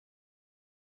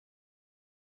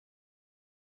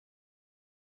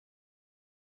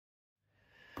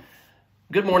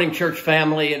Good morning, church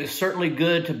family. It is certainly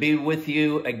good to be with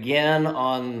you again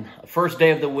on the first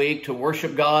day of the week to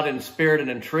worship God in spirit and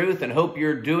in truth, and hope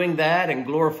you're doing that and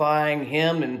glorifying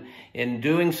Him in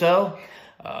doing so.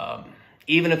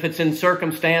 Even if it's in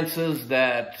circumstances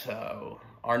that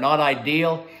are not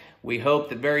ideal, we hope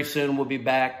that very soon we'll be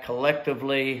back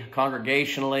collectively,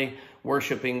 congregationally,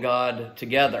 worshiping God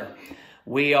together.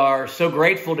 We are so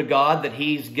grateful to God that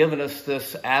He's given us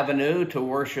this avenue to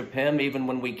worship Him even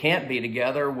when we can't be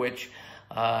together, which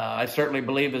I certainly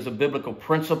believe is a biblical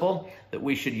principle that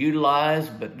we should utilize,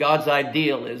 but God's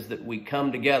ideal is that we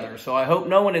come together. So I hope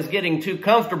no one is getting too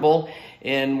comfortable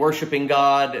in worshiping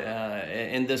God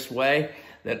in this way,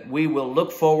 that we will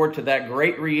look forward to that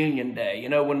great reunion day. You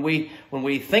know, when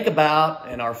we think about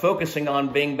and are focusing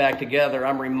on being back together,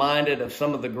 I'm reminded of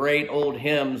some of the great old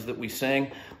hymns that we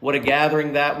sing. What a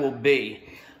gathering that will be.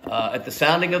 At the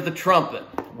sounding of the trumpet,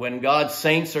 when God's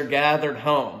saints are gathered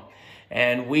home,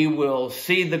 and we will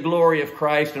see the glory of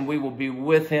Christ, and we will be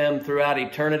with Him throughout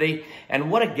eternity. And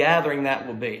what a gathering that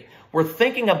will be. We're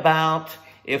thinking about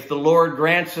if the Lord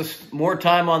grants us more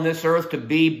time on this earth to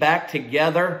be back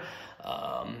together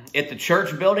at the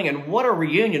church building, and what a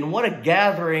reunion, what a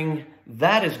gathering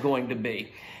that is going to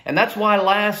be. And that's why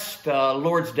last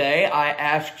Lord's Day I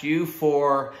asked you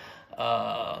for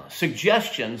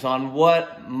suggestions on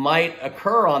what might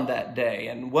occur on that day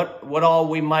and what all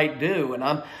we might do. And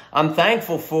I'm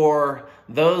thankful for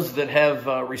those that have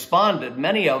responded,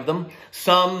 many of them,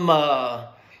 some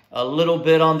a little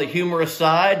bit on the humorous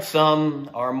side, some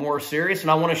are more serious,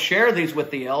 and I want to share these with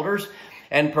the elders.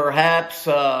 And perhaps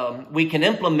we can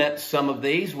implement some of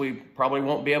these. We probably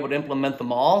won't be able to implement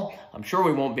them all. I'm sure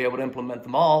we won't be able to implement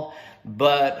them all.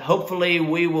 But hopefully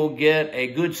we will get a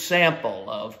good sample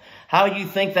of how you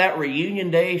think that reunion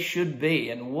day should be.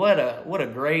 And what a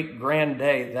great, grand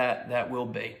day that will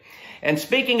be. And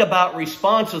speaking about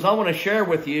responses, I want to share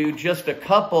with you just a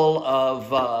couple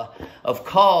of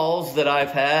calls that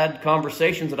I've had,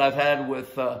 conversations that I've had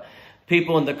with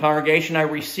people in the congregation. I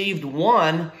received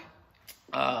one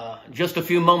just a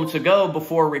few moments ago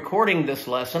before recording this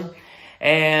lesson,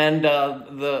 and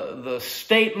the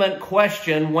statement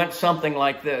question went something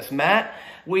like this: Matt,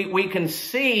 we can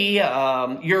see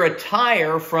your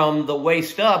attire from the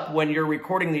waist up when you're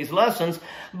recording these lessons,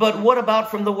 but what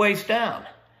about from the waist down?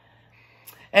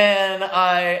 And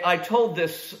I told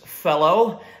this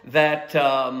fellow that,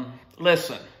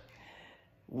 listen,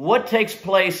 what takes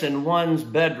place in one's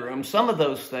bedroom, some of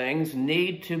those things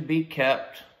need to be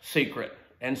kept secret.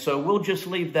 And so we'll just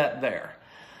leave that there.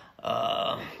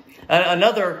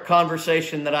 Another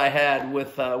conversation that I had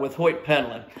with Hoyt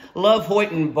Penland. Love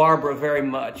Hoyt and Barbara very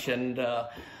much. And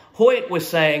Hoyt was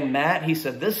saying, Matt, he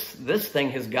said, this thing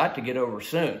has got to get over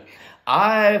soon.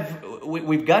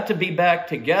 We've got to be back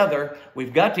together.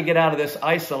 We've got to get out of this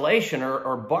isolation,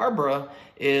 or Barbara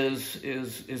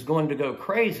is going to go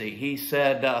crazy. He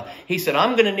said,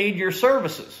 I'm going to need your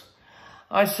services.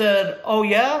 I said, oh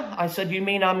yeah? I said, you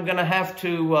mean I'm going to have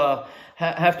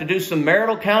to do some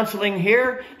marital counseling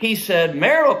here? He said,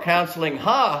 marital counseling,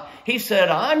 huh? He said,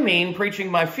 I mean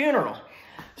preaching my funeral.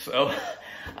 So,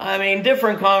 I mean,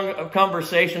 different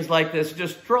conversations like this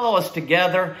just draw us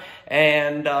together.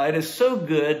 And it is so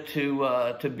good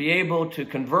to be able to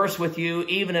converse with you,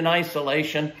 even in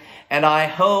isolation. And I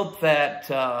hope that,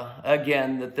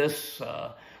 again, that this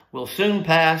will soon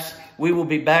pass. We will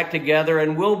be back together,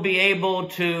 and we'll be able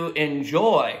to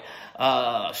enjoy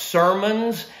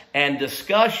sermons and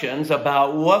discussions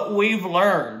about what we've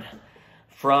learned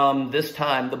from this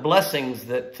time, the blessings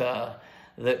that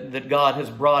God has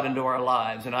brought into our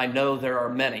lives, and I know there are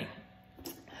many.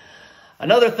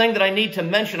 Another thing that I need to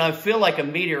mention, I feel like a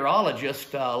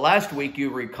meteorologist. Last week, you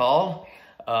recall,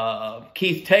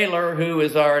 Keith Taylor, who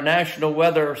is our National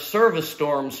Weather Service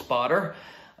storm spotter,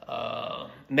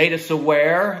 made us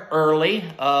aware early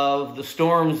of the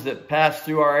storms that passed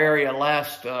through our area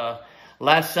last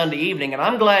Sunday evening, and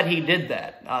I'm glad he did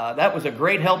that. That was a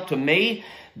great help to me,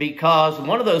 because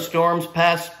one of those storms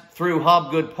passed through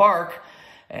Hobgood Park,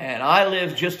 and I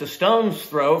live just a stone's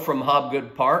throw from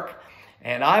Hobgood Park,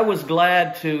 and I was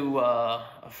glad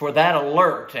for that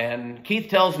alert. And Keith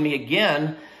tells me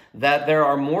again that there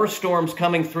are more storms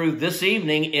coming through this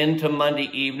evening into Monday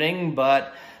evening,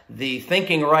 but the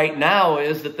thinking right now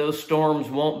is that those storms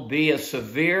won't be as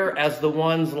severe as the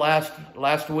ones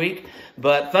last week,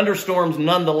 but thunderstorms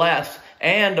nonetheless,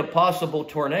 and a possible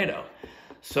tornado.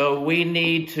 So we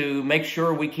need to make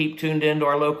sure we keep tuned into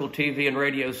our local TV and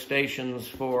radio stations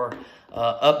for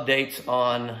updates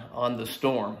on the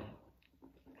storm.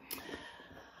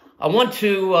 I want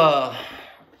to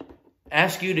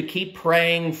ask you to keep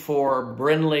praying for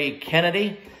Brinley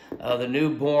Kennedy, the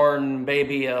newborn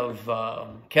baby of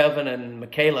Kevin and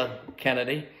Michaela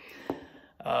Kennedy.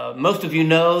 Most of you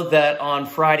know that on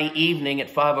Friday evening at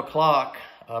 5 o'clock,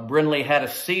 Brinley had a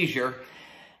seizure,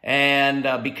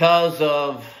 and because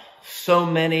of so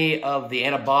many of the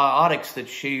antibiotics that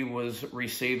she was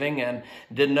receiving, and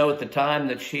didn't know at the time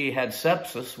that she had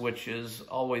sepsis, which is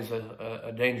always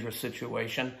a dangerous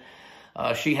situation,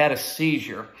 she had a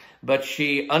seizure. But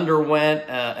she underwent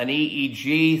an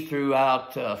EEG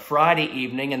throughout Friday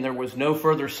evening, and there was no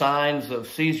further signs of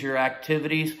seizure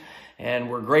activities. And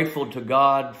we're grateful to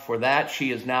God for that. She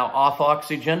is now off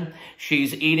oxygen.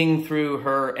 She's eating through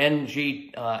her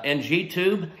NG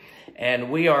tube.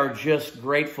 And we are just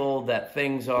grateful that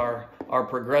things are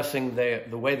progressing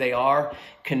the way they are.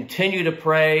 Continue to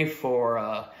pray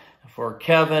for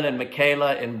Kevin and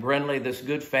Michaela and Brinley, this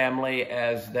good family,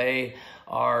 as they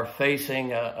are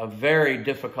facing a very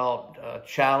difficult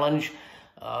challenge.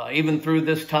 Even through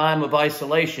this time of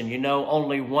isolation, you know,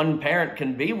 only one parent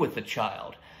can be with the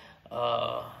child.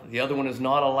 The other one is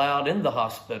not allowed in the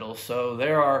hospital. So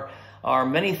there are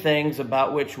many things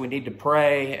about which we need to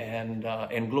pray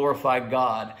and glorify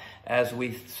God as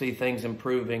we see things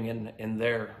improving in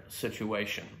their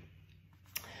situation.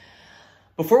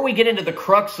 Before we get into the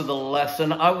crux of the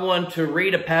lesson, I want to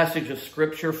read a passage of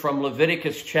Scripture from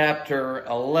Leviticus chapter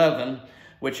 11,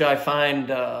 which I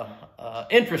find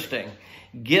interesting,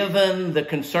 given the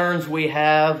concerns we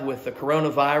have with the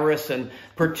coronavirus, and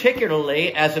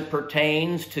particularly as it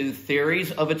pertains to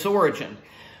theories of its origin.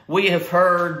 We have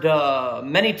heard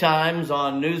many times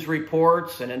on news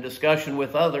reports and in discussion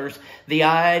with others the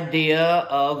idea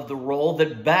of the role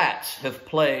that bats have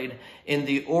played in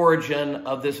the origin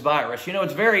of this virus. You know,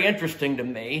 it's very interesting to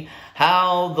me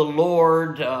how the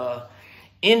Lord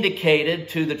indicated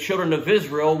to the children of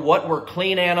Israel what were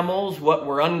clean animals, what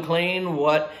were unclean,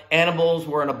 what animals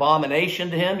were an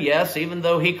abomination to him. Yes, even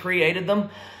though he created them,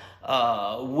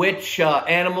 which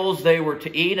animals they were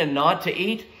to eat and not to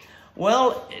eat.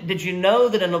 Well, did you know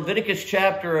that in Leviticus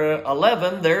chapter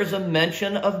 11, there's a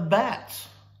mention of bats?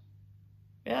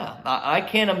 Yeah, I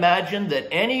can't imagine that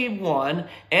anyone,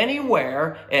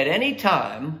 anywhere, at any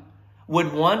time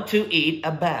would want to eat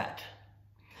a bat.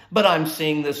 But I'm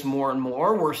seeing this more and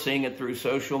more. We're seeing it through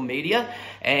social media.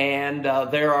 And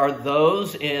there are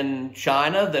those in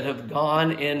China that have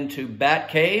gone into bat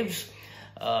caves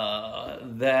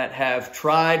that have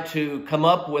tried to come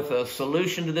up with a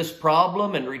solution to this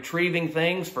problem and retrieving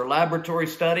things for laboratory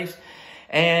studies.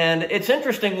 And it's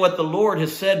interesting what the Lord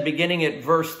has said beginning at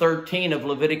verse 13 of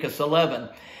Leviticus 11.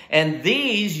 And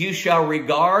these you shall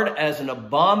regard as an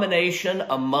abomination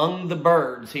among the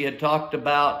birds. He had talked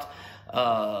about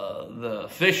the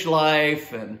fish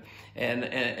life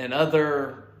and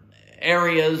other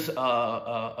areas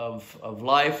of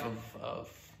life, of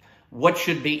what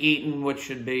should be eaten, what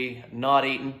should be not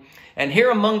eaten. And here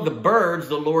among the birds,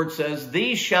 the Lord says,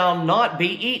 these shall not be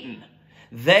eaten.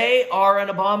 They are an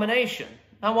abomination.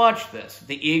 Now watch this.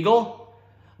 The eagle,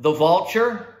 the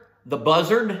vulture, the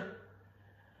buzzard,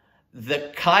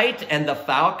 the kite and the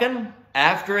falcon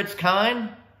after its kind,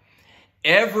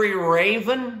 every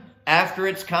raven after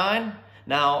its kind.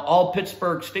 Now, all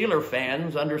Pittsburgh Steelers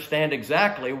fans understand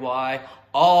exactly why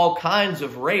all kinds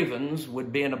of ravens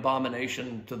would be an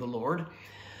abomination to the Lord.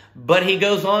 But he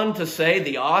goes on to say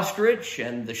the ostrich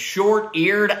and the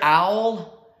short-eared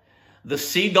owl, the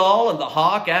seagull and the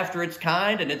hawk after its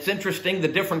kind. And it's interesting, the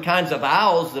different kinds of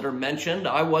owls that are mentioned.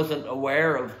 I wasn't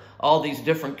aware of all these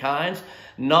different kinds.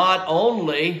 Not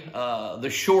only the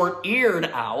short-eared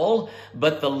owl,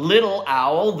 but the little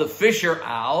owl, the fisher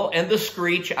owl, and the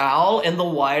screech owl, and the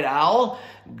white owl.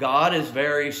 God is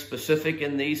very specific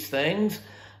in these things.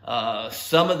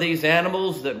 Some of these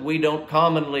animals that we don't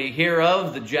commonly hear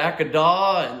of, the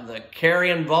jackdaw and the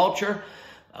carrion vulture.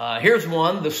 Here's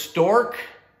one, the stork.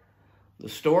 The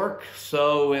stork.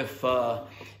 So if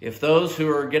those who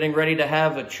are getting ready to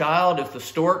have a child, if the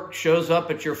stork shows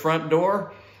up at your front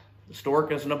door, the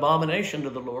stork is an abomination to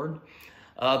the Lord.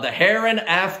 The heron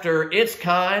after its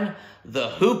kind, the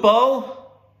hoopoe,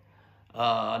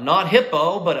 not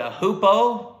hippo, but a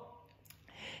hoopoe.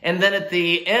 And then at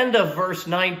the end of verse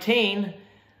 19,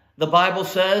 the Bible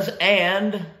says,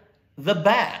 and the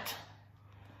bat.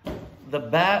 The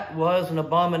bat was an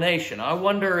abomination. I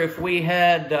wonder if we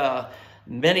had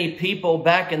many people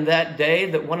back in that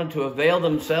day that wanted to avail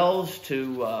themselves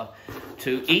to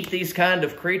eat these kind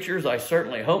of creatures. I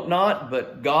certainly hope not,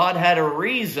 but God had a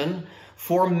reason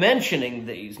for mentioning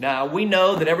these. Now, we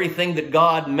know that everything that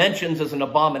God mentions is an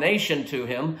abomination to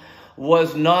him,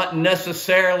 was not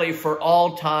necessarily for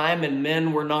all time, and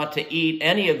men were not to eat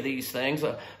any of these things,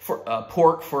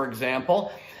 pork, for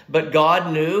example. But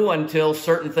God knew until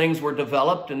certain things were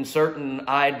developed and certain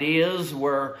ideas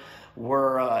were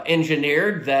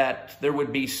engineered that there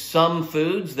would be some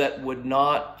foods that would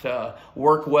not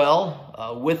work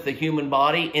well with the human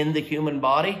body, in the human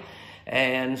body.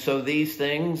 And so these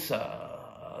things,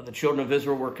 the children of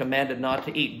Israel were commanded not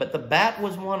to eat. But the bat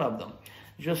was one of them.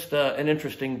 Just an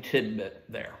interesting tidbit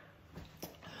there.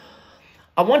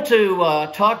 I want to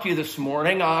talk to you this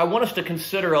morning. I want us to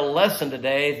consider a lesson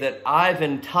today that I've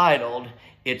entitled,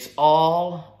 It's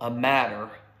All a Matter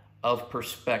of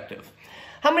Perspective.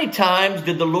 How many times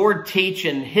did the Lord teach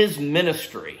in His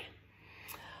ministry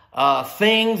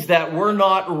things that were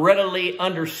not readily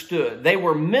understood? They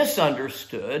were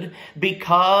misunderstood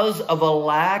because of a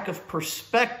lack of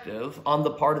perspective on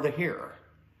the part of the hearer.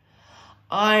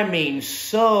 I mean,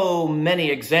 so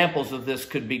many examples of this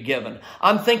could be given.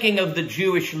 I'm thinking of the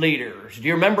Jewish leaders. Do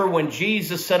you remember when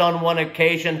Jesus said on one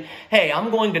occasion, hey, I'm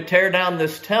going to tear down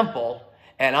this temple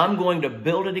and I'm going to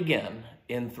build it again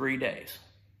in 3 days?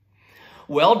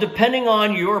 Well, depending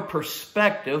on your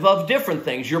perspective of different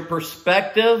things, your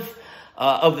perspective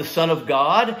of the Son of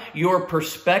God, your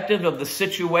perspective of the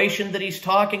situation that He's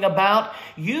talking about,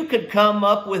 you could come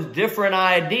up with different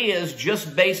ideas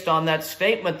just based on that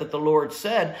statement that the Lord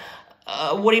said,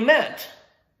 what He meant.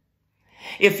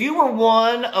 If you were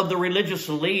one of the religious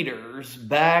leaders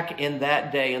back in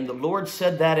that day and the Lord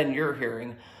said that in your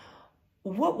hearing,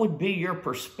 what would be your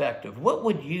perspective? What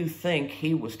would you think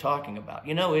He was talking about?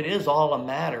 You know, it is all a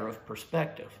matter of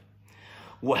perspective.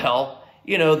 Well,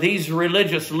 you know, these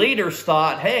religious leaders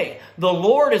thought, hey, the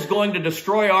Lord is going to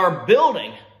destroy our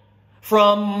building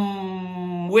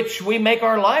from which we make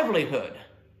our livelihood.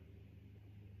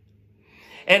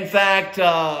 In fact,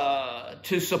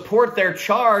 to support their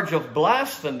charge of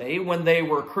blasphemy when they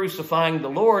were crucifying the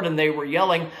Lord and they were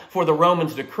yelling for the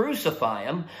Romans to crucify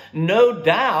Him, no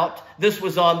doubt this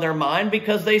was on their mind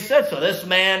because they said so. This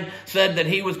man said that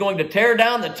he was going to tear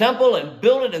down the temple and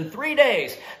build it in 3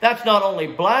 days. That's not only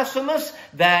blasphemous,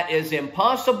 that is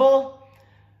impossible.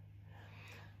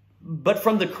 But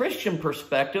from the Christian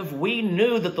perspective, we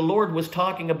knew that the Lord was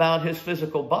talking about His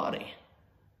physical body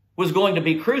was going to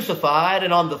be crucified,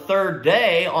 and on the third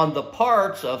day, on the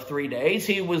parts of 3 days,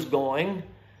 He was going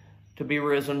to be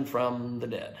risen from the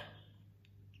dead.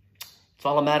 It's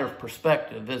all a matter of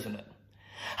perspective, isn't it?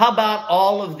 How about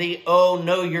all of the, oh,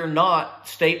 no, you're not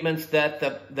statements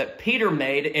that Peter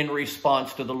made in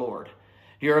response to the Lord?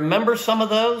 Do you remember some of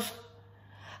those?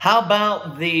 How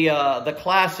about the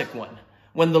classic one?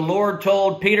 When the Lord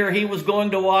told Peter He was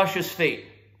going to wash his feet.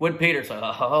 Would Peter say,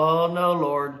 oh, no,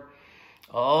 Lord.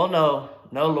 Oh,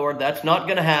 no, Lord, that's not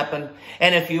going to happen.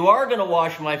 And if you are going to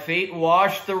wash my feet,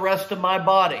 wash the rest of my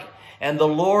body. And the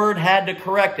Lord had to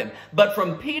correct him. But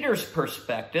from Peter's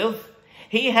perspective,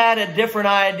 he had a different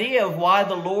idea of why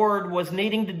the Lord was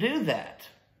needing to do that.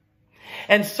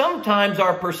 And sometimes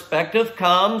our perspective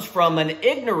comes from an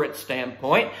ignorant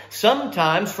standpoint,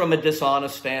 sometimes from a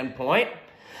dishonest standpoint,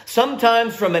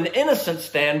 sometimes from an innocent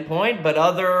standpoint, but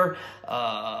other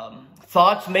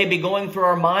thoughts may be going through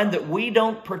our mind that we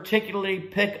don't particularly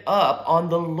pick up on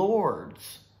the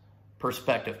Lord's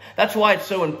perspective. That's why it's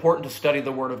so important to study the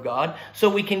Word of God, so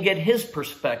we can get His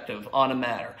perspective on a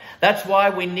matter. That's why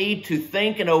we need to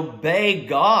think and obey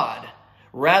God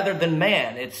rather than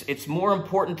man. It's more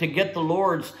important to get the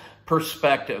Lord's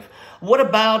perspective. What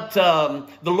about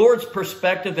the Lord's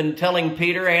perspective in telling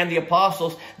Peter and the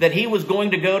apostles that He was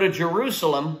going to go to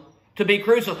Jerusalem to be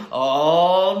crucified?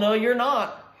 Oh, no, you're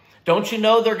not. Don't you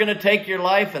know they're going to take your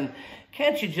life? And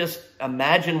can't you just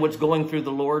imagine what's going through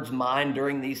the Lord's mind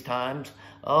during these times?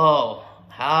 Oh,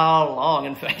 how long?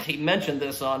 In fact, He mentioned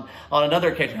this on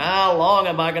another occasion. How long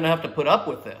am I going to have to put up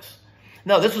with this?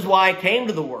 No, this is why I came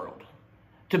to the world,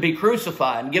 to be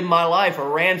crucified and give my life a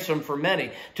ransom for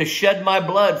many, to shed my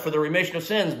blood for the remission of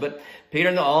sins. But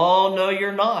Peter, oh, no,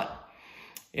 you're not.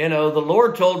 You know, the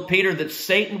Lord told Peter that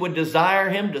Satan would desire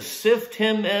him to sift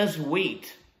him as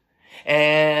wheat.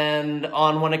 And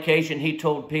on one occasion, He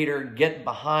told Peter, get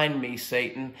behind me,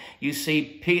 Satan. You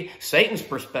see, Satan's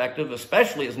perspective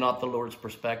especially is not the Lord's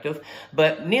perspective,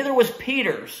 but neither was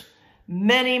Peter's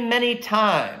many, many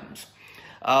times.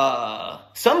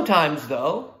 Sometimes,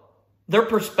 though, their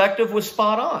perspective was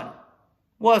spot on,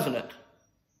 wasn't it?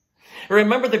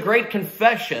 Remember the great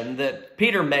confession that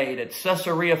Peter made at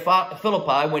Caesarea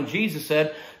Philippi when Jesus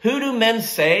said, who do men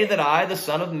say that I, the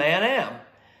Son of Man, am?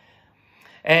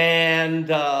 And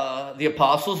the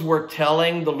apostles were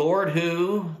telling the Lord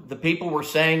who the people were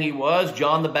saying He was,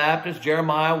 John the Baptist,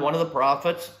 Jeremiah, one of the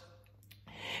prophets.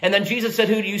 And then Jesus said,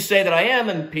 who do you say that I am?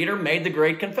 And Peter made the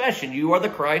great confession. You are the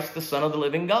Christ, the Son of the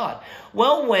living God.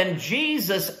 Well, when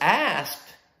Jesus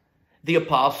asked the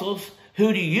apostles,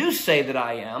 who do you say that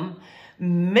I am?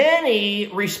 Many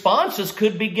responses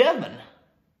could be given.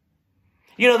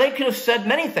 You know, they could have said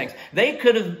many things. They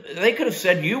could have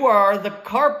said, you are the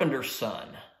carpenter's son.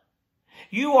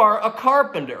 You are a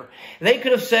carpenter. They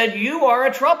could have said, you are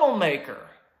a troublemaker.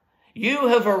 You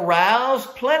have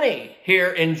aroused plenty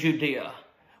here in Judea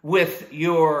with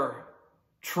your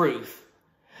truth.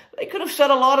 They could have said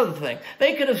a lot of the things.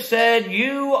 They could have said,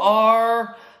 you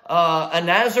are a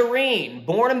Nazarene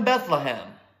born in Bethlehem.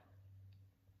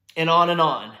 And on and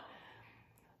on.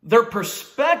 Their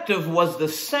perspective was the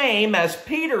same as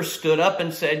Peter stood up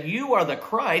and said, you are the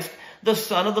Christ, the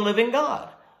Son of the living God.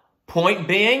 Point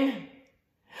being,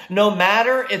 no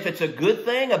matter if it's a good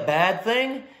thing, a bad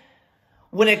thing,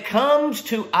 when it comes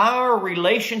to our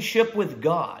relationship with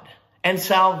God and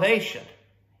salvation,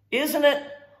 isn't it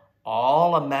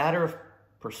all a matter of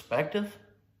perspective?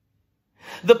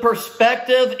 The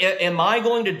perspective, am I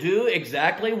going to do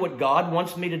exactly what God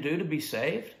wants me to do to be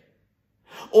saved?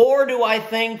 Or do I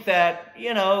think that,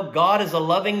 you know, God is a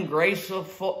loving,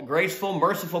 graceful,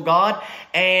 merciful God,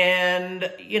 and,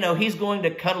 you know, He's going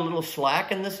to cut a little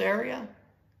slack in this area?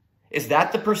 Is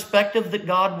that the perspective that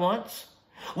God wants?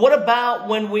 What about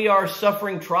when we are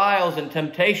suffering trials and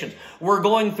temptations? We're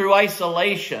going through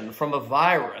isolation from a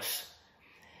virus.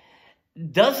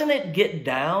 Doesn't it get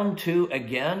down to,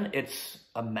 again, it's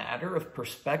a matter of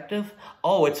perspective?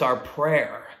 Oh, it's our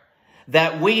prayer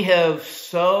that we have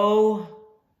so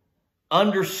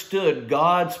understood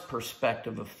God's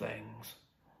perspective of things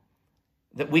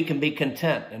that we can be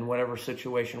content in whatever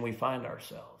situation we find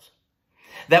ourselves.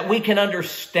 That we can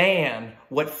understand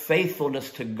what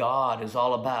faithfulness to God is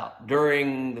all about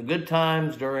during the good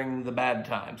times, during the bad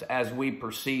times, as we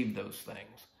perceive those things.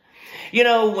 You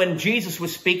know, when Jesus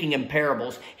was speaking in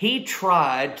parables, He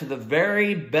tried to the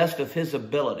very best of His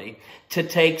ability to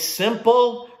take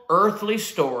simple earthly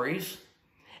stories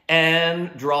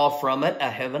and draw from it a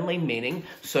heavenly meaning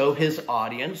so His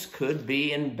audience could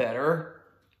be in better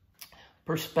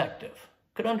perspective,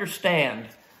 could understand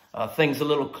things a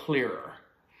little clearer.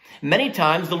 Many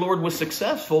times the Lord was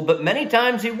successful, but many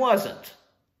times He wasn't.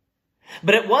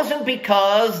 But it wasn't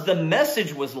because the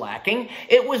message was lacking.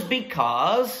 It was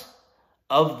because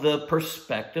of the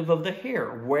perspective of the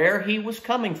hearer, where he was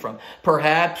coming from.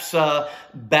 Perhaps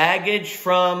baggage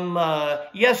from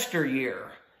yesteryear.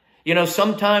 You know,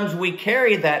 sometimes we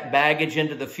carry that baggage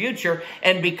into the future,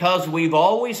 and because we've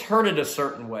always heard it a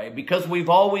certain way, because we've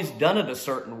always done it a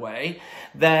certain way,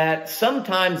 that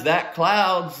sometimes that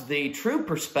clouds the true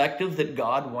perspective that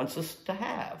God wants us to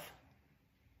have.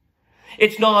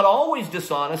 It's not always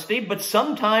dishonesty, but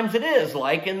sometimes it is,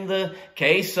 like in the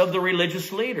case of the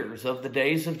religious leaders of the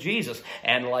days of Jesus,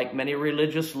 and like many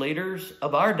religious leaders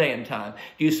of our day and time.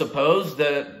 Do you suppose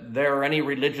that there are any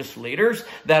religious leaders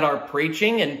that are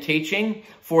preaching and teaching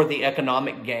for the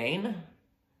economic gain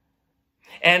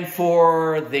and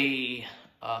for the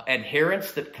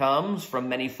adherence that comes from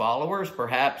many followers?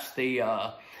 Perhaps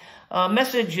the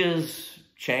message is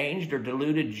changed or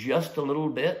diluted just a little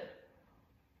bit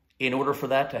in order for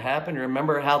that to happen. You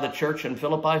remember how the church in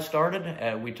Philippi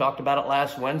started? We talked about it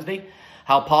last Wednesday.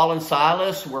 How Paul and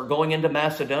Silas were going into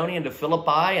Macedonia, into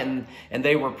Philippi, and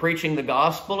they were preaching the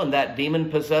gospel, and that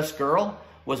demon-possessed girl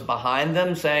was behind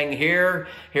them saying, here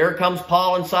comes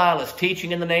Paul and Silas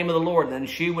teaching in the name of the Lord. And then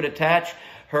she would attach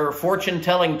her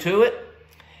fortune-telling to it.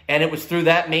 And it was through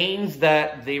that means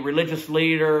that the religious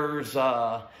leaders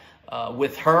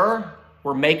with her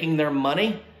were making their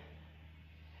money.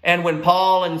 And when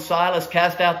Paul and Silas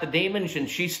cast out the demons and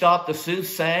she stopped the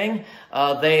soothsaying,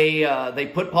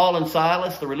 they put Paul and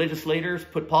Silas, the religious leaders,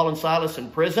 put Paul and Silas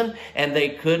in prison, and they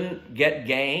couldn't get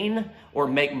gain or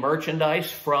make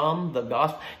merchandise from the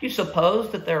gospel. Do you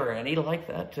suppose that there are any like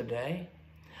that today?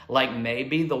 Like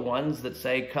maybe the ones that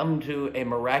say, come to a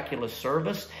miraculous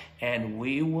service and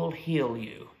we will heal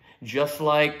you. Just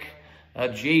like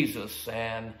Jesus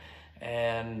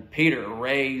and Peter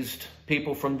raised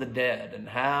people from the dead, and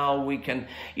how we can,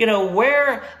 you know,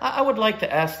 where, I would like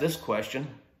to ask this question.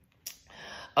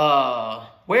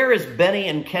 Where is Benny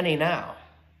and Kenny now?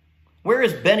 Where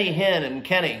is Benny Hinn and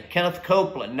Kenneth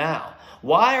Copeland now?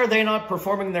 Why are they not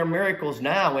performing their miracles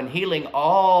now and healing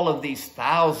all of these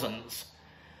thousands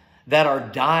that are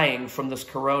dying from this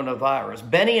coronavirus?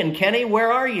 Benny and Kenny,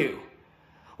 where are you?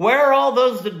 Where are all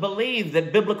those that believe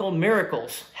that biblical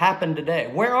miracles happen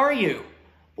today? Where are you?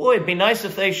 Boy, it'd be nice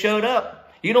if they showed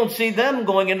up. You don't see them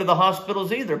going into the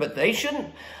hospitals either, but they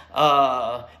shouldn't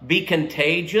be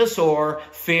contagious or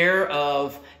fear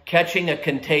of catching a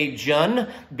contagion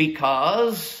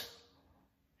because,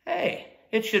 hey,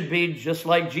 it should be just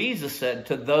like Jesus said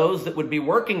to those that would be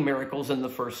working miracles in the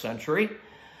first century.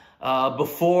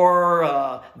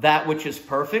 Before that which is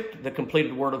perfect, the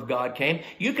completed word of God came,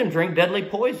 you can drink deadly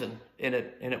poison and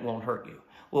it won't hurt you.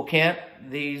 Well, can't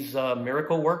these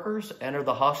miracle workers enter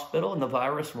the hospital and the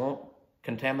virus won't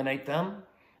contaminate them?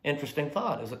 Interesting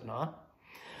thought, is it not?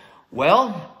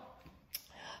 Well,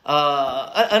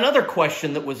 another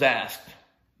question that was asked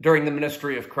during the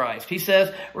ministry of Christ. He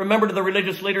says, remember to the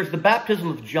religious leaders, the baptism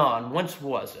of John, whence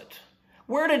was it?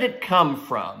 Where did it come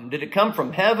from? Did it come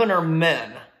from heaven or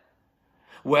men?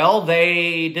 Well,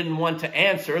 they didn't want to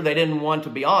answer. They didn't want to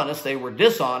be honest. They were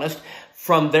dishonest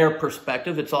from their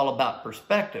perspective. It's all about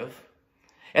perspective.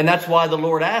 And that's why the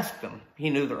Lord asked them. He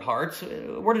knew their hearts.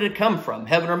 Where did it come from,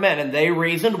 heaven or men? And they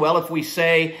reasoned, well, if we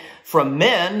say from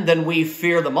men, then we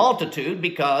fear the multitude,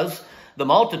 because the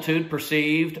multitude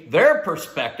perceived, their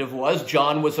perspective was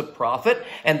John was a prophet,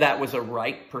 and that was a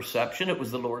right perception. It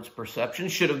was the Lord's perception.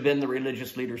 Should have been the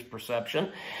religious leaders'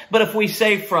 perception. But if we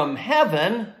say from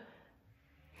heaven,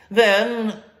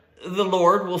 then the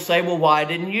Lord will say, well, why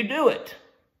didn't you do it?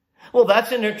 Well,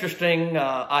 that's an interesting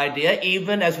idea,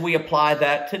 even as we apply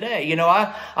that today. You know,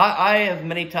 I have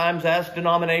many times asked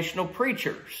denominational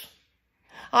preachers.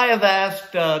 I have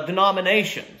asked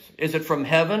denominations, is it from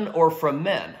heaven or from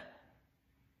men?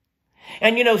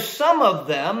 And, you know, some of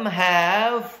them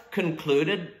have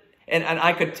concluded, and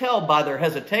I could tell by their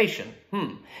hesitation,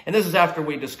 and this is after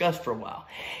we discussed for a while.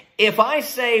 If I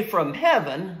say from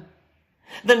heaven,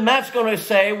 then Matt's going to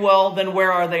say, well, then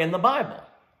where are they in the Bible?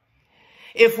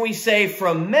 If we say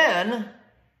from men,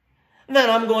 then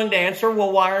I'm going to answer,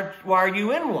 well, why are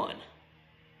you in one?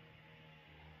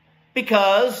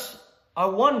 Because I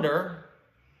wonder,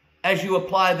 as you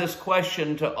apply this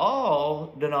question to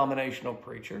all denominational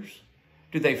preachers,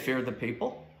 do they fear the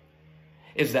people?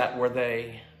 Is that where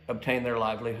they obtain their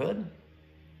livelihood?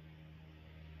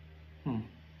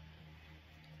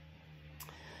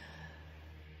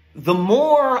 The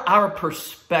more our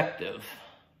perspective,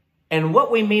 and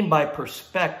what we mean by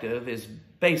perspective is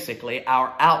basically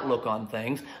our outlook on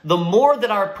things, the more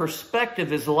that our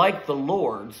perspective is like the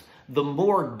Lord's, the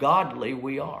more godly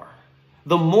we are.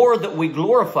 The more that we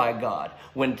glorify God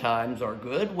when times are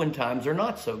good, when times are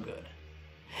not so good.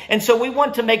 And so we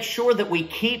want to make sure that we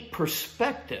keep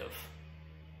perspective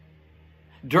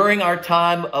during our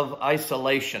time of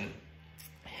isolation.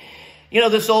 You know,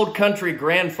 this old country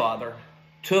grandfather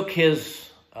took his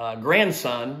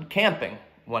grandson camping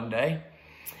one day,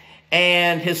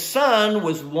 and his grandson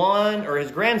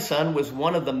was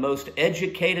one of the most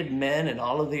educated men in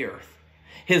all of the earth.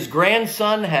 His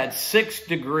grandson had 6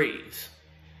 degrees.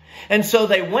 And so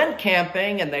they went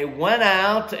camping, and they went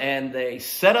out and they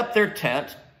set up their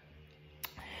tent,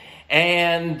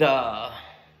 and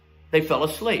they fell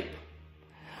asleep.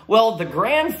 Well, the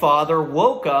grandfather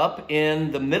woke up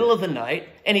in the middle of the night,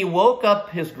 and he woke up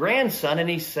his grandson, and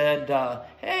he said,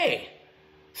 hey,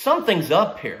 something's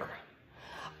up here.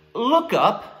 Look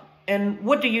up, and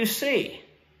what do you see?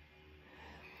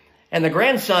 And the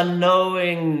grandson,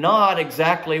 knowing not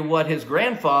exactly what his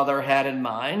grandfather had in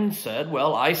mind, said,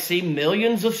 well, I see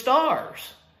millions of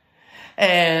stars.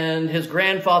 And his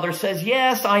grandfather says,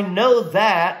 yes, I know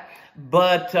that,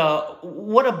 but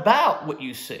what about what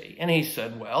you see? And he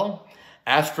said, well,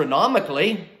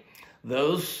 astronomically,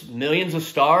 those millions of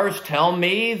stars tell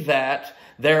me that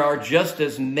there are just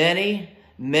as many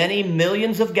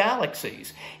millions of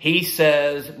galaxies. He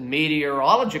says,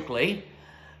 meteorologically,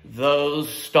 those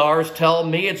stars tell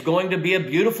me it's going to be a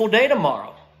beautiful day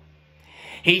tomorrow.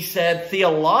 He said,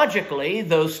 theologically,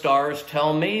 those stars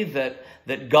tell me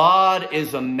that God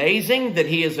is amazing, that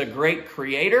he is a great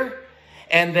creator,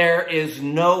 and there is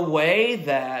no way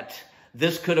that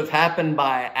this could have happened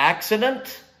by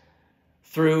accident,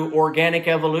 through organic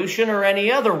evolution, or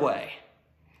any other way.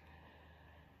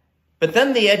 But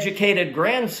then the educated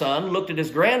grandson looked at his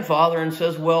grandfather and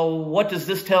says, well, what does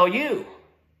this tell you?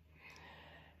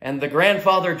 And the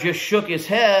grandfather just shook his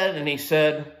head and he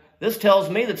said, this tells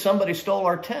me that somebody stole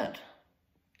our tent.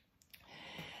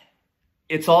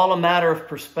 It's all a matter of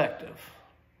perspective,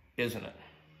 isn't it?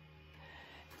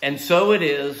 And so it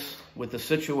is with the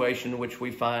situation in which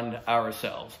we find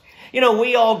ourselves. You know,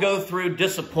 we all go through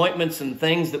disappointments and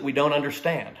things that we don't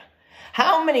understand.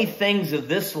 How many things of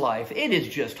this life, it is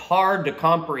just hard to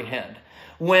comprehend.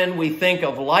 When we think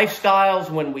of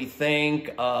lifestyles, when we think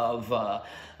of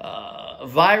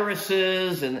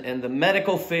viruses and the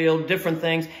medical field, different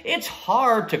things, it's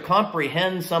hard to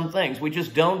comprehend some things. We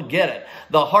just don't get it.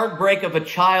 The heartbreak of a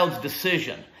child's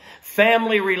decision.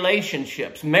 family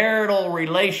relationships, marital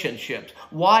relationships,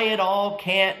 why it all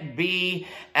can't be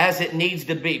as it needs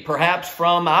to be, perhaps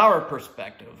from our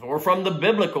perspective or from the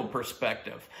biblical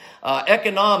perspective,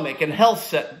 economic and health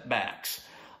setbacks,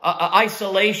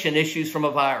 isolation issues from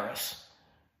a virus.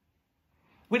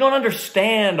 We don't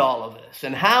understand all of this,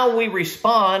 and how we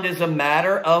respond is a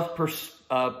matter of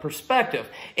perspective.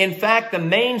 In fact, the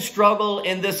main struggle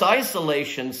in this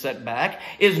isolation setback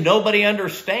is nobody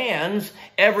understands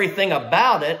everything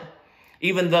about it,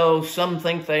 even though some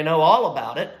think they know all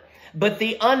about it. But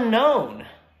the unknown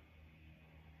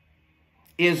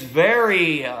is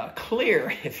very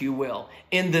clear, if you will,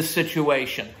 in this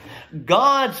situation.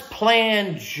 God's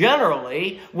plan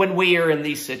generally, when we are in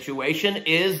these situations,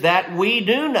 is that we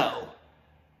do know.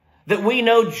 That we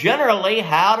know generally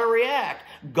how to react.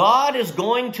 God is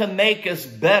going to make us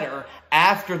better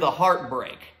after the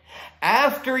heartbreak.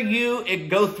 After you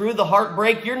go through the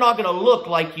heartbreak, you're not going to look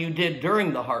like you did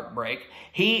during the heartbreak.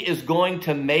 He is going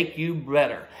to make you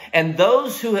better. And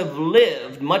those who have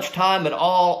lived much time at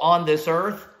all on this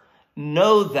earth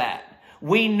know that.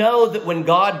 We know that when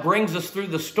God brings us through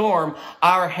the storm,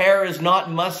 our hair is not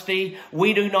musty.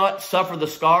 We do not suffer the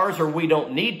scars, or we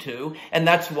don't need to. And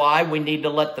that's why we need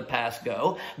to let the past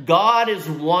go. God is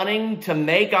wanting to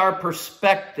make our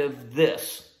perspective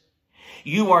this: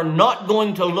 you are not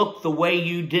going to look the way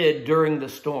you did during the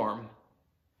storm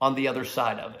on the other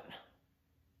side of it.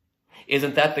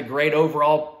 Isn't that the great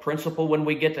overall principle when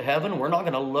we get to heaven? We're not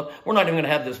going to look, we're not even going to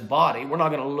have this body. We're not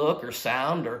going to look or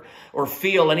sound or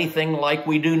feel anything like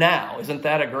we do now. Isn't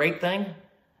that a great thing?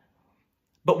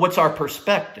 But what's our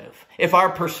perspective? If our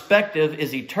perspective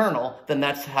is eternal, then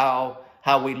that's how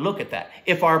we look at that.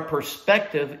 If our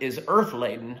perspective is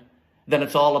earth-laden, then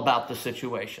it's all about the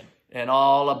situation and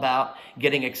all about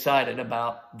getting excited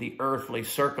about the earthly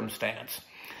circumstance.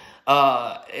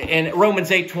 In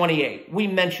Romans 8:28, we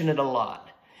mention it a lot.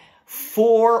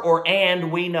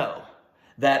 And we know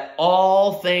that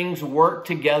all things work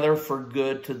together for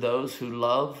good to those who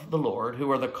love the Lord, who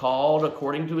are the called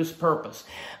according to his purpose.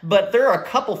 But there are a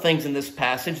couple things in this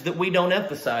passage that we don't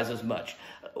emphasize as much.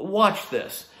 Watch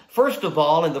this. First of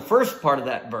all, in the first part of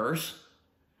that verse,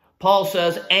 Paul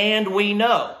says, and we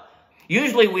know.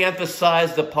 Usually we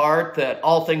emphasize the part that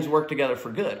all things work together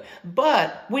for good.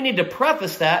 But we need to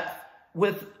preface that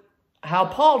with how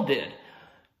Paul did.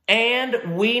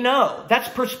 And we know. That's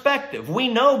perspective. We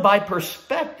know by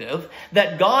perspective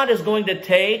that God is going to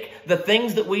take the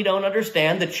things that we don't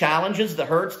understand, the challenges, the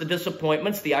hurts, the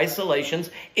disappointments, the isolations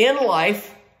in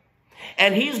life,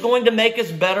 and he's going to make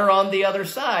us better on the other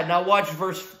side. Now watch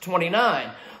verse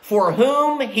 29. For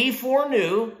whom he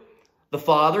foreknew, the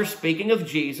Father, speaking of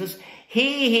Jesus,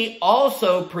 he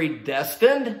also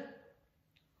predestined,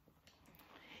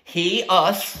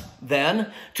 us,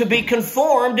 then, to be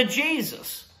conformed to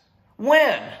Jesus.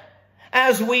 When?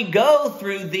 As we go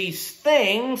through these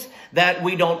things that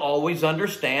we don't always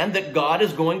understand, that God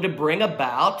is going to bring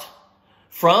about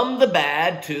from the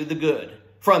bad to the good,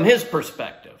 from his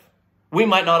perspective. We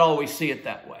might not always see it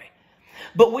that way.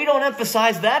 But we don't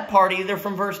emphasize that part either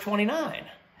from verse 29.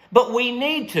 But we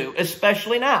need to,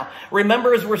 especially now.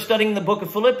 Remember, as we're studying the book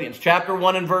of Philippians, chapter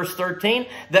 1 and verse 13,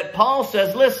 that Paul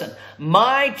says, listen,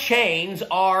 my chains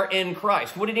are in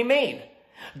Christ. What did he mean?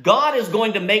 God is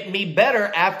going to make me better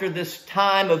after this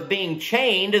time of being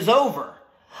chained is over.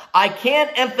 I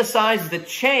can't emphasize the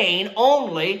chain,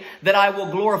 only that I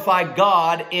will glorify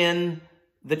God in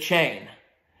the chain.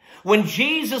 When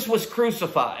Jesus was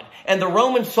crucified and the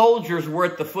Roman soldiers were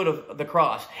at the foot of the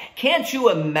cross, can't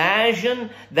you imagine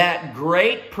that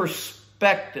great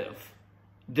perspective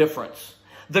difference?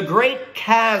 The great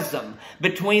chasm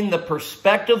between the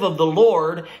perspective of the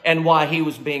Lord and why he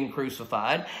was being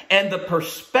crucified and the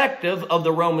perspective of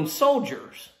the Roman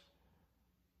soldiers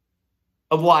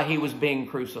of why he was being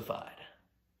crucified.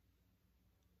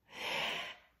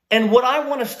 And what I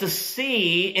want us to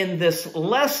see in this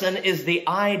lesson is the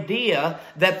idea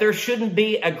that there shouldn't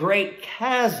be a great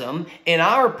chasm in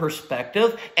our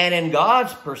perspective and in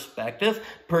God's perspective,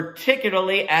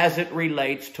 particularly as it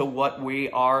relates to what we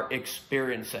are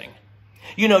experiencing.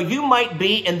 You know, you might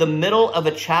be in the middle of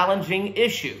a challenging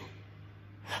issue,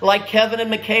 like Kevin and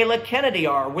Michaela Kennedy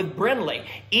are with Brindley,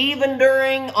 even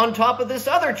during, on top of this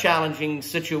other challenging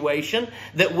situation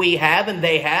that we have and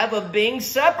they have of being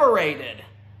separated.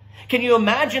 Can you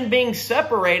imagine being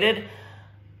separated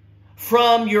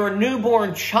from your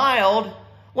newborn child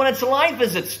when its life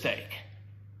is at stake?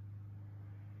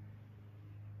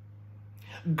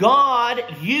 God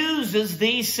uses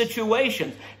these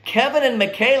situations. Kevin and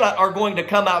Michaela are going to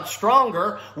come out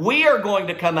stronger. We are going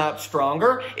to come out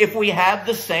stronger if we have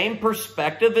the same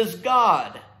perspective as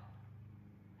God.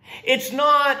 It's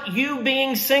not you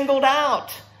being singled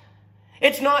out.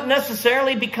 It's not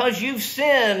necessarily because you've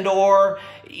sinned or,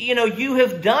 you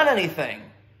have done anything.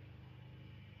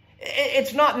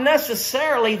 It's not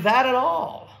necessarily that at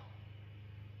all.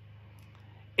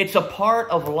 It's a part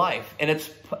of life, and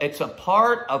it's a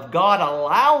part of God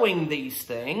allowing these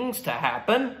things to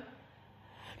happen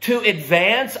to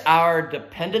advance our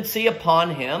dependency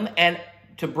upon Him and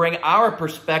to bring our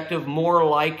perspective more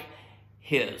like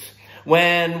His.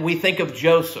 When we think of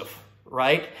Joseph,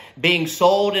 right, being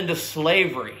sold into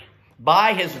slavery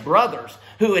by his brothers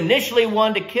who initially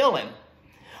wanted to kill him.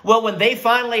 Well, when they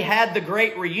finally had the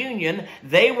great reunion,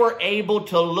 they were able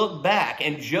to look back,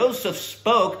 and Joseph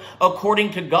spoke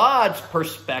according to God's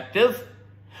perspective,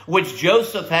 which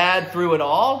Joseph had through it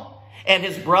all, and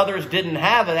his brothers didn't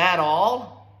have it at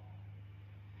all.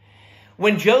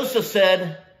 When Joseph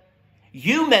said,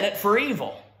 "You meant it for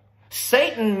evil.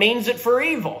 Satan means it for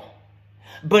evil.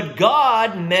 But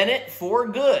God meant it for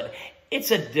good."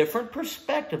 It's a different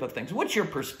perspective of things. What's your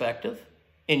perspective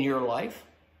in your life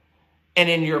and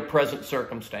in your present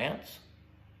circumstance?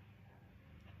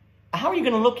 How are you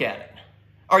going to look at it?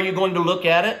 Are you going to look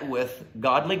at it with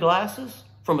godly glasses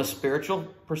from a spiritual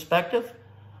perspective,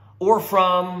 or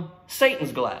from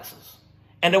Satan's glasses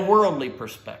and a worldly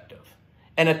perspective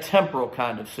and a temporal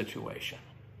kind of situation?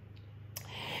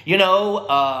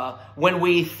 When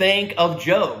we think of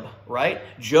Job, right?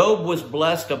 Job was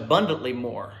blessed abundantly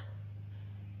more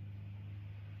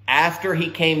after he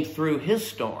came through his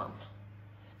storm.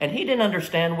 And he didn't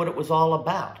understand what it was all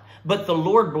about. But the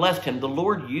Lord blessed him. The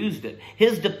Lord used it.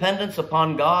 His dependence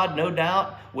upon God, no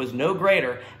doubt, was no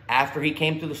greater after he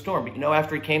came through the storm. But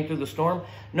after he came through the storm,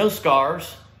 no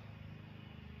scars.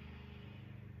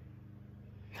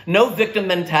 No victim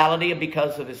mentality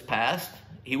because of his past.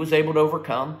 He was able to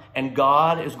overcome, and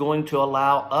God is going to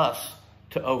allow us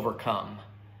to overcome.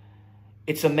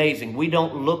 It's amazing. We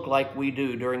don't look like we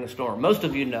do during the storm. Most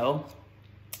of you know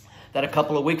that a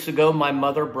couple of weeks ago, my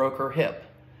mother broke her hip.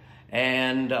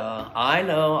 And I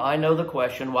know the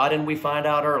question, why didn't we find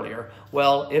out earlier?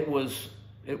 Well, it was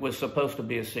supposed to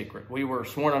be a secret. We were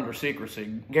sworn under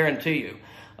secrecy, guarantee you.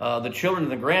 The children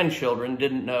and the grandchildren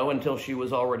didn't know until she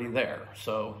was already there.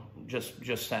 So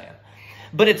just saying.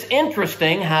 But it's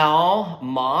interesting how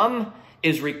Mom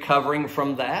is recovering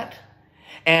from that,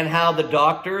 and how the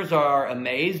doctors are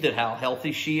amazed at how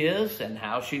healthy she is and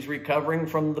how she's recovering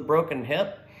from the broken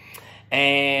hip.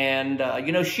 And,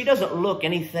 she doesn't look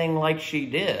anything like she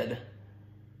did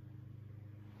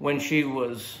when she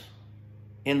was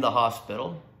in the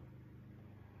hospital.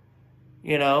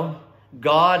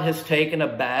 God has taken a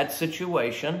bad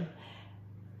situation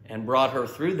and brought her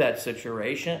through that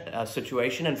situation.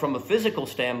 And from a physical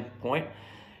standpoint,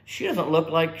 she doesn't look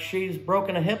like she's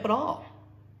broken a hip at all.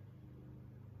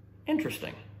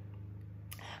 Interesting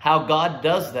how God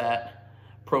does that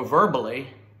proverbially,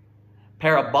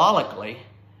 parabolically,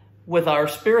 with our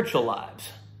spiritual lives.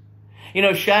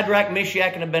 Shadrach,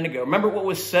 Meshach, and Abednego. Remember what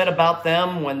was said about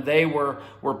them when they were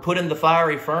put in the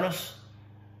fiery furnace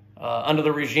under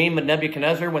the regime of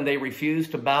Nebuchadnezzar, when they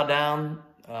refused to bow down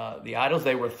the idols?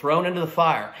 They were thrown into the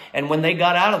fire. And when they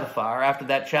got out of the fire, after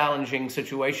that challenging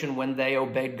situation, when they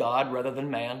obeyed God rather than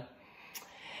man,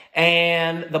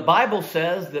 and the Bible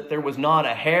says that there was not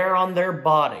a hair on their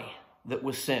body that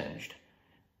was singed.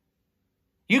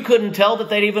 You couldn't tell that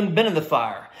they'd even been in the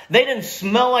fire. They didn't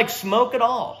smell like smoke at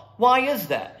all. Why is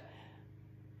that?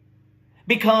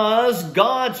 Because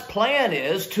God's plan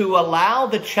is to allow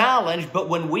the challenge, but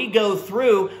when we go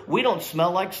through, we don't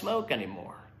smell like smoke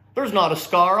anymore. There's not a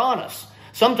scar on us.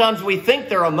 Sometimes we think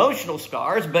they're emotional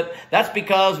scars, but that's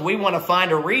because we want to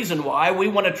find a reason why. We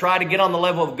want to try to get on the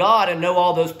level of God and know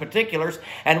all those particulars.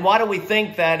 And why do we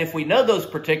think that if we know those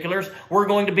particulars, we're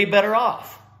going to be better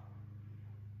off?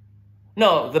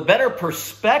 No, the better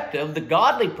perspective, the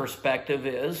godly perspective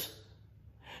is,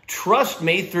 trust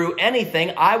me through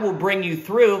anything. I will bring you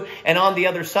through. And on the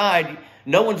other side,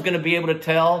 no one's going to be able to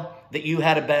tell that you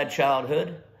had a bad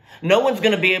childhood. No one's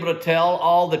going to be able to tell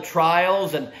all the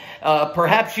trials, and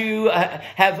perhaps you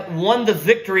have won the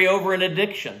victory over an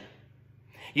addiction.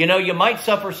 You might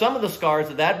suffer some of the scars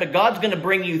of that, but God's going to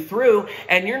bring you through,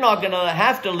 and you're not going to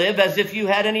have to live as if you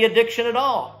had any addiction at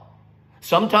all.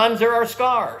 Sometimes there are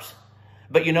scars,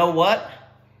 but you know what?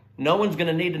 No one's going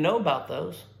to need to know about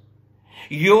those.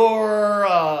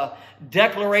 Your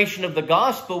declaration of the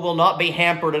gospel will not be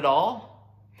hampered at all.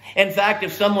 In fact,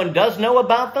 if someone does know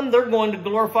about them, they're going to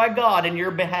glorify God in your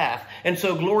behalf. And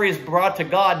so glory is brought to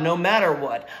God no matter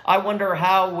what. I wonder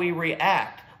how we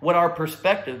react, what our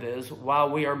perspective is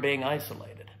while we are being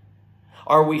isolated.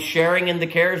 Are we sharing in the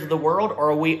cares of the world, or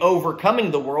are we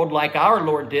overcoming the world like our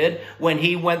Lord did when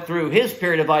he went through his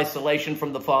period of isolation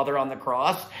from the Father on the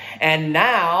cross? And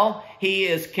now he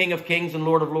is King of Kings and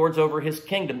Lord of Lords over his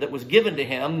kingdom that was given to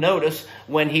him, notice,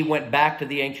 when he went back to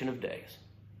the Ancient of Days.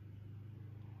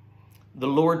 The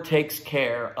Lord takes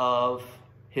care of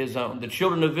his own. The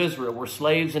children of Israel were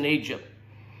slaves in Egypt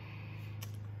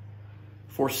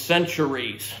for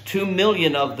centuries. 2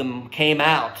 million of them came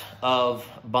out of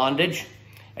bondage.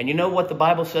 And you know what the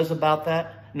Bible says about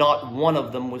that? Not one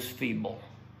of them was feeble.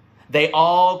 They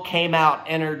all came out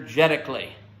energetically.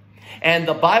 And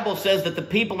the Bible says that the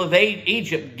people of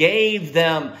Egypt gave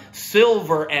them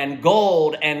silver and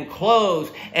gold and clothes.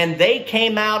 And they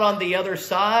came out on the other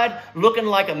side looking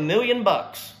like $1 million.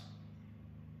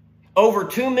 Over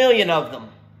 2 million of them.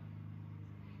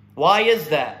 Why is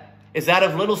that? Is that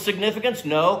of little significance?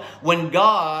 No. When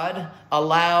God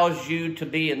allows you to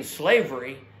be in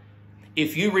slavery,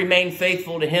 if you remain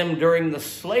faithful to him during the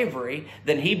slavery,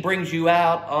 then he brings you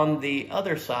out on the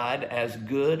other side as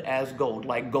good as gold,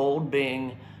 like gold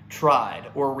being tried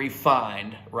or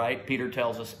refined, right? Peter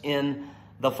tells us, in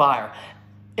the fire.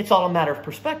 It's all a matter of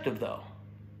perspective, though.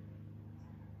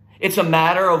 It's a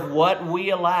matter of what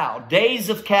we allow. Days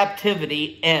of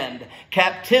captivity end.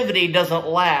 Captivity doesn't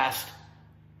last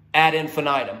ad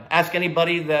infinitum. Ask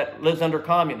anybody that lives under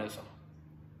communism.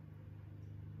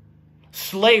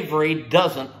 Slavery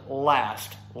doesn't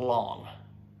last long.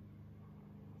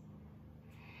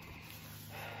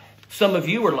 Some of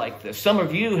you are like this. Some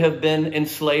of you have been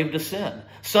enslaved to sin.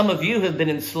 Some of you have been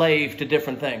enslaved to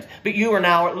different things. But you are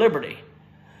now at liberty.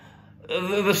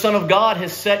 The Son of God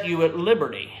has set you at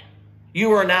liberty.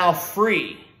 You are now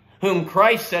free. Whom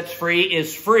Christ sets free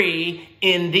is free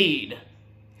indeed.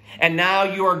 And now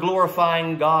you are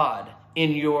glorifying God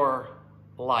in your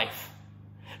life.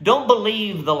 Don't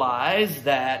believe the lies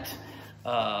that,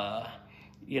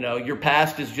 your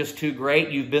past is just too great.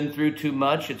 You've been through too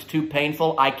much. It's too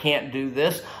painful. I can't do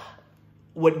this.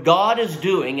 What God is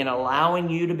doing in allowing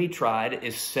you to be tried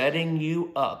is setting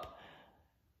you up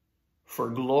for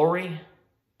glory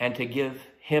and to give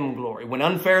him glory. When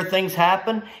unfair things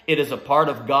happen, it is a part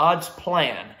of God's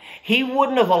plan. He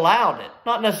wouldn't have allowed it,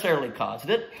 not necessarily caused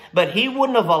it, but he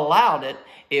wouldn't have allowed it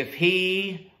if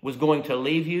he was going to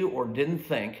leave you or didn't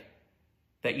think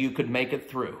that you could make it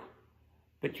through.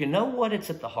 But you know what? It's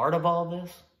at the heart of all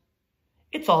this.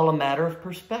 It's all a matter of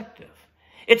perspective.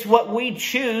 It's what we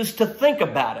choose to think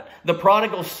about it. The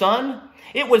prodigal son,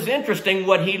 it was interesting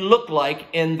what he looked like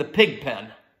in the pig pen.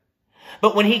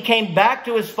 But when he came back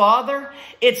to his father,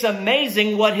 it's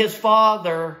amazing what his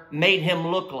father made him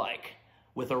look like,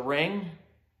 with a ring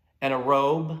and a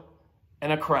robe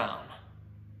and a crown,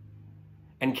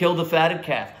 and killed the fatted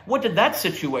calf. What did that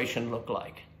situation look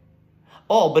like?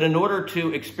 Oh, but in order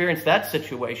to experience that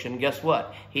situation, guess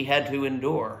what? He had to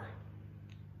endure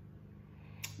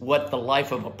what the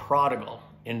life of a prodigal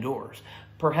endures.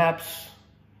 Perhaps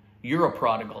you're a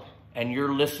prodigal and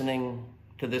you're listening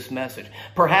to this message.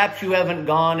 Perhaps you haven't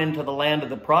gone into the land of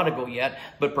the prodigal yet,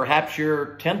 but perhaps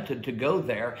you're tempted to go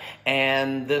there,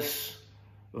 and this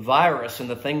virus and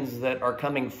the things that are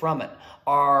coming from it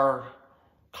are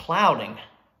clouding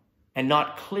and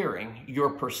not clearing your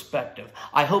perspective.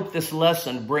 I hope this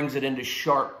lesson brings it into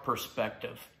sharp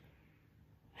perspective.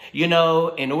 You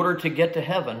know, in order to get to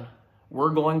heaven, we're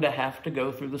going to have to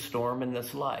go through the storm in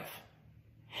this life.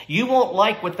 You won't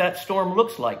like what that storm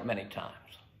looks like many times,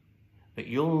 but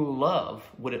you'll love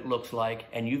what it looks like,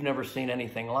 and you've never seen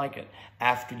anything like it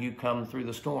after you come through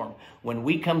the storm. When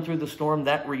we come through the storm,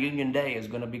 that reunion day is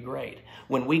going to be great.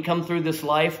 When we come through this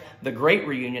life, the great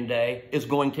reunion day is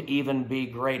going to even be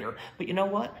greater. But you know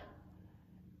what?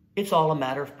 It's all a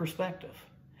matter of perspective.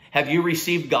 Have you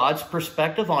received God's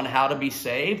perspective on how to be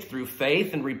saved through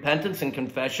faith and repentance and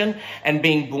confession and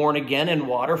being born again in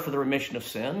water for the remission of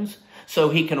sins so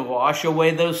he can wash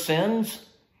away those sins?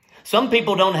 Some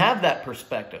people don't have that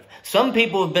perspective. Some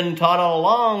people have been taught all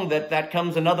along that that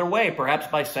comes another way, perhaps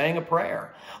by saying a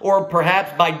prayer, or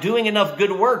perhaps by doing enough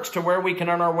good works to where we can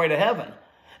earn our way to heaven.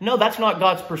 No, that's not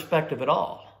God's perspective at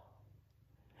all.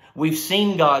 We've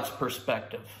seen God's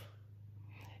perspective.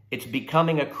 It's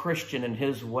becoming a Christian in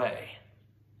his way.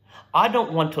 I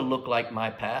don't want to look like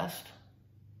my past.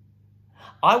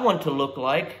 I want to look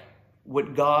like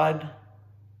what God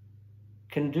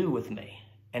can do with me,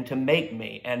 and to make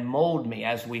me and mold me,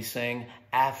 as we sing,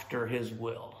 after his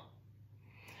will.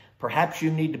 Perhaps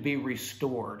you need to be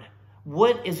restored.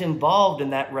 What is involved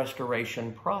in that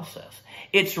restoration process?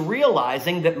 It's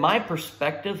realizing that my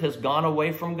perspective has gone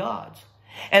away from God's,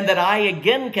 and that I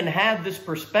again can have this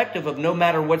perspective of no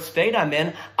matter what state I'm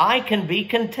in, I can be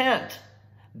content.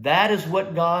 That is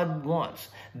what God wants.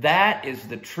 That is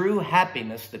the true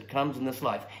happiness that comes in this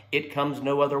life. It comes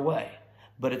no other way.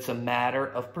 But it's a matter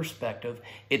of perspective.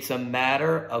 It's a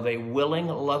matter of a willing,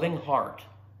 loving heart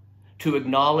to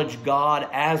acknowledge God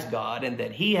as God and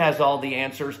that He has all the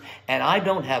answers and I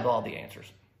don't have all the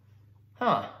answers.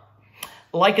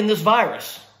 Like in this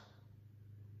virus.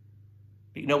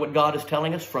 You know what God is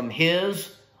telling us from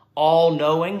His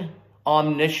all-knowing,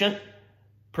 omniscient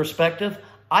perspective?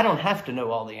 I don't have to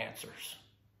know all the answers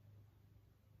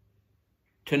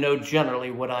to know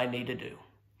generally what I need to do.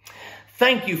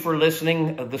 Thank you for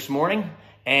listening this morning,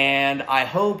 and I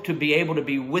hope to be able to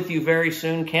be with you very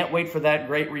soon. Can't wait for that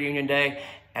great reunion day,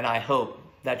 and I hope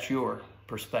that's your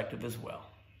perspective as well.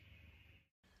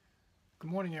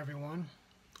 Good morning, everyone.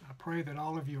 I pray that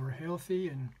all of you are healthy,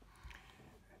 and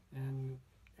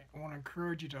I want to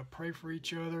encourage you to pray for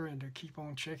each other and to keep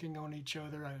on checking on each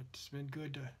other. It's been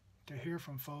good to hear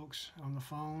from folks on the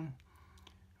phone,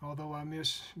 although I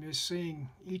miss seeing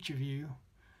each of you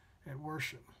at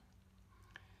worship.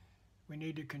 We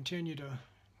need to continue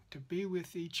to be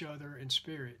with each other in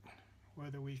spirit,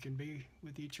 whether we can be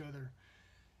with each other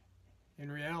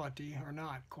in reality or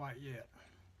not quite yet.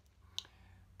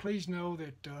 Please know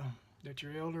that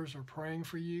your elders are praying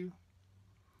for you,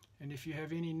 and if you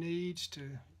have any needs to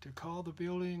call the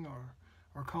building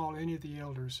or call any of the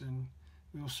elders, and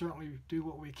we'll certainly do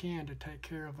what we can to take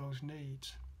care of those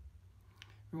needs.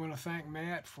 We want to thank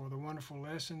Matt for the wonderful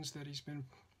lessons that he's been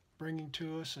bringing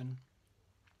to us. And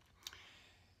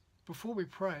before we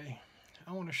pray,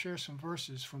 I want to share some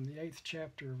verses from the 8th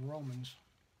chapter of Romans,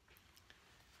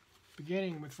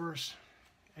 beginning with verse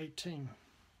 18.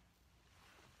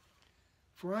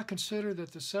 For I consider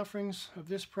that the sufferings of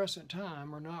this present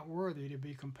time are not worthy to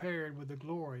be compared with the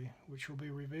glory which will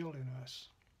be revealed in us.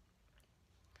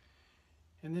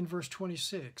 And then verse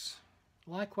 26,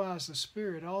 likewise the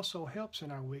Spirit also helps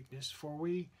in our weakness, for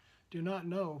we do not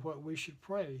know what we should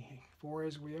pray for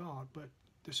as we ought, but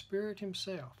the Spirit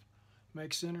Himself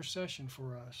makes intercession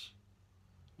for us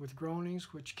with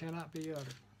groanings which cannot be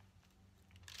uttered.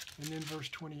 And then verse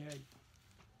 28,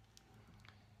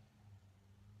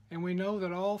 and we know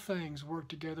that all things work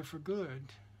together for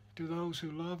good to those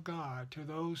who love God, to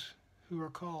those who are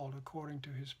called according to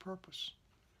His purpose.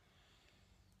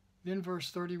 Then verse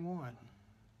 31,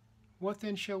 what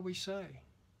then shall we say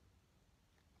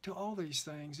to all these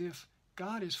things? If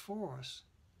God is for us,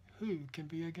 who can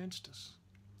be against us?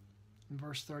 In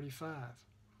verse 35,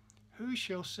 who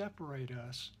shall separate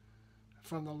us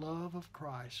from the love of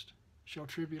Christ? Shall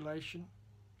tribulation,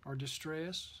 or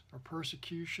distress, or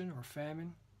persecution, or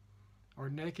famine, or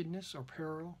nakedness, or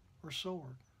peril, or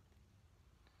sword?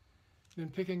 Then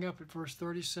picking up at verse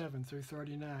 37 through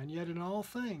 39, yet in all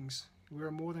things we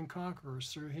are more than conquerors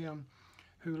through Him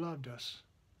who loved us.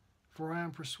 For I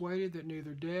am persuaded that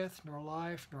neither death, nor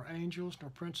life, nor angels, nor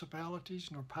principalities,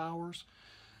 nor powers,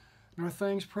 nor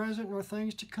things present, nor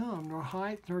things to come, nor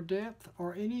height, nor depth,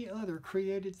 or any other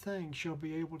created thing shall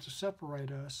be able to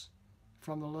separate us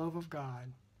from the love of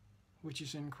God, which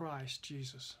is in Christ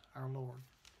Jesus our Lord.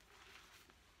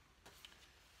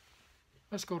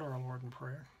 Let's go to our Lord in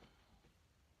prayer.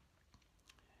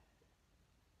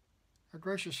 Our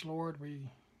gracious Lord, we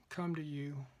come to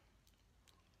you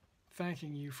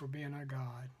thanking you for being our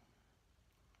God,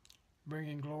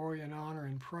 bringing glory and honor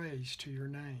and praise to your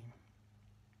name.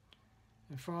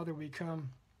 And Father, we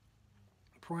come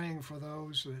praying for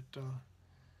those that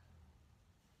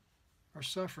are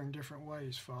suffering different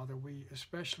ways, Father. We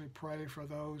especially pray for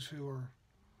those who are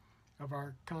of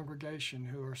our congregation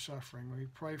who are suffering. We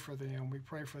pray for them. We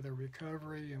pray for their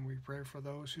recovery, and we pray for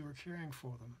those who are caring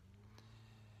for them.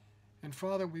 And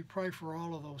Father, we pray for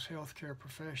all of those healthcare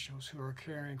professionals who are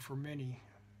caring for many,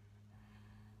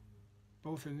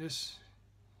 both in this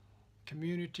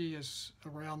community as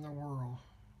around the world.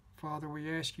 Father,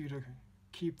 we ask you to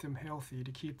keep them healthy, to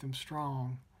keep them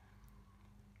strong,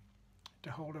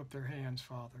 to hold up their hands,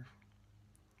 Father.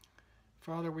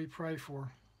 Father, we pray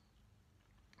for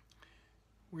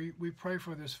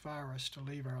this virus to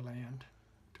leave our land,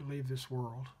 to leave this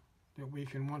world, that we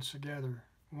can once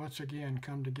again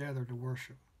come together to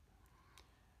worship.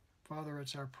 Father,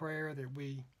 it's our prayer that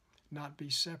we not be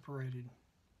separated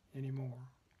anymore.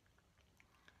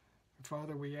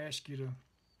 Father, we ask you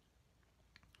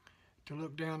to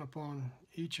look down upon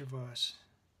each of us.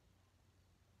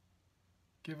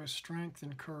 Give us strength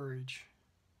and courage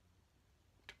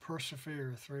to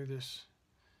persevere through this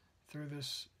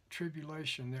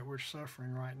tribulation that we're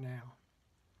suffering right now.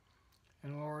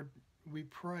 And Lord, we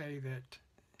pray that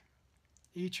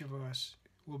each of us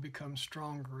will become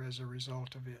stronger as a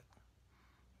result of it,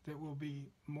 that will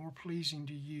be more pleasing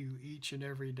to you each and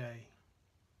every day,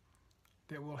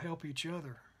 that will help each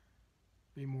other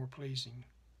be more pleasing,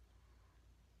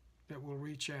 that will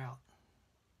reach out,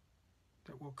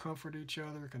 that will comfort each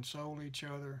other, console each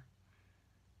other,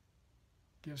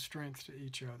 give strength to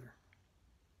each other.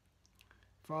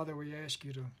 Father, we ask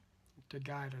you to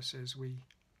guide us as we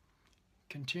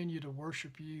continue to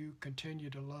worship you, continue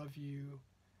to love you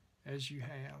as you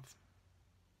have.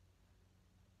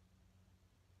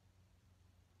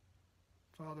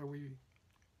 Father, we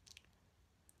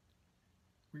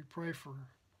pray for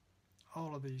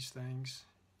all of these things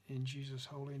in Jesus'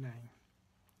 holy name.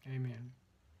 Amen.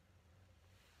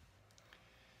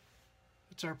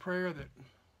 It's our prayer that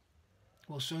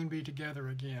we'll soon be together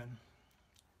again,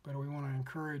 but we want to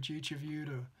encourage each of you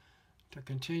to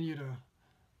continue to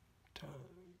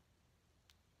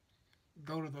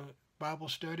go to the Bible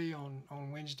study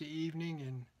on Wednesday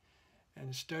evening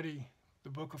and study the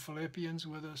book of Philippians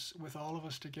with us, with all of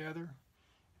us together,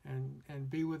 and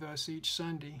be with us each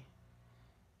Sunday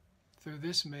through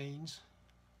this means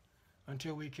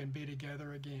until we can be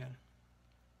together again.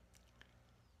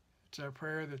 It's our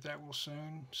prayer that will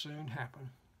soon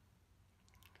happen.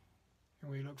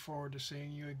 And we look forward to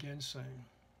seeing you again soon.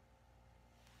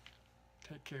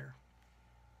 Take care.